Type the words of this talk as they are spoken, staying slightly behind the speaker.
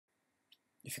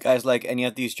If you guys like any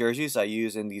of these jerseys I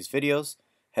use in these videos,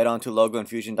 head on to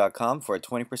logoinfusion.com for a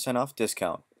 20% off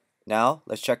discount. Now,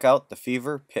 let's check out the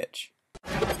Fever pitch.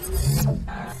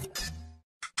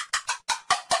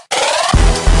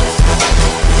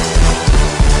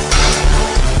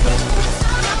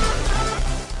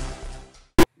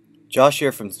 Josh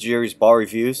here from Tajiri's Ball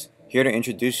Reviews, here to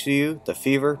introduce to you the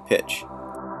Fever pitch.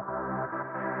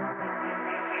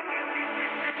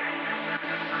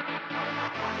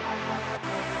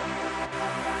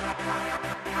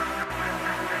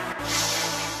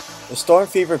 The Storm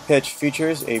Fever pitch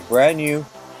features a brand new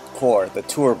core, the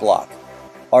Tour block,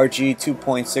 RG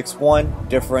 2.61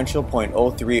 differential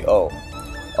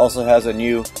 .030. Also has a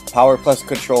new Power Plus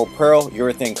Control Pearl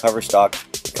urethane cover stock.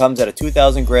 It comes at a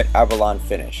 2000 grit Avalon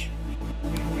finish.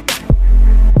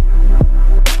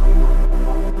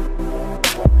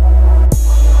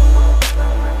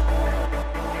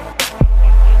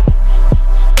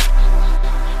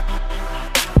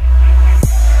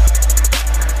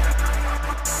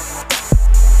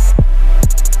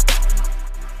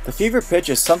 The Fever pitch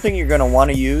is something you're going to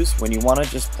want to use when you want to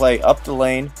just play up the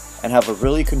lane and have a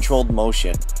really controlled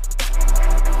motion.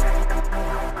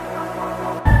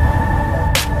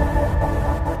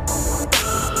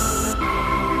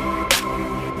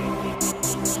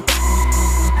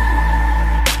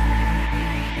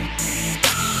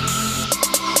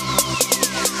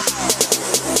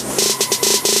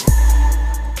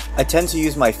 I tend to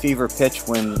use my Fever pitch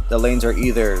when the lanes are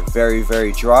either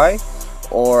very dry,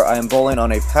 or I am bowling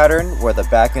on a pattern where the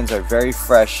backends are very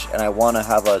fresh and I want to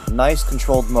have a nice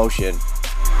controlled motion.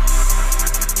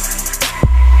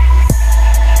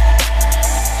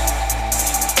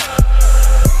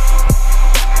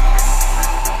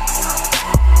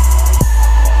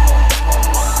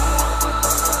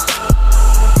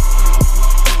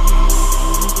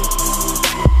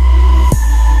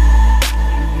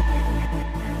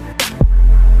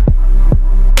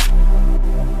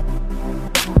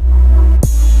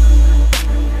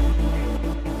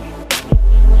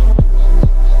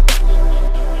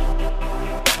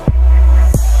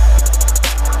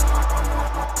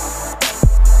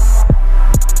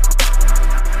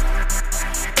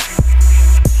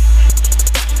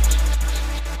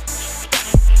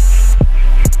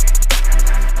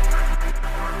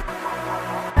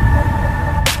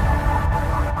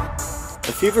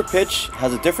 The Fever pitch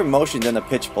has a different motion than the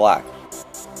pitch black.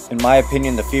 In my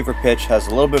opinion, the Fever pitch has a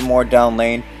little bit more down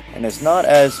lane and is not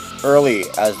as early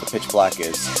as the pitch black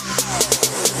is.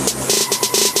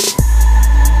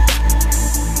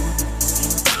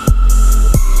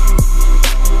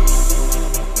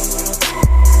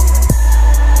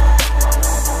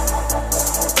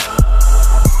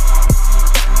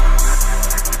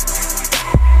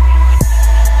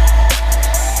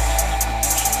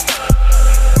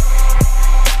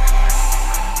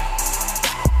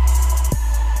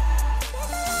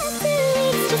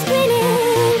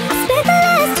 I spent the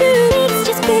last 2 weeks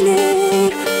just spinning.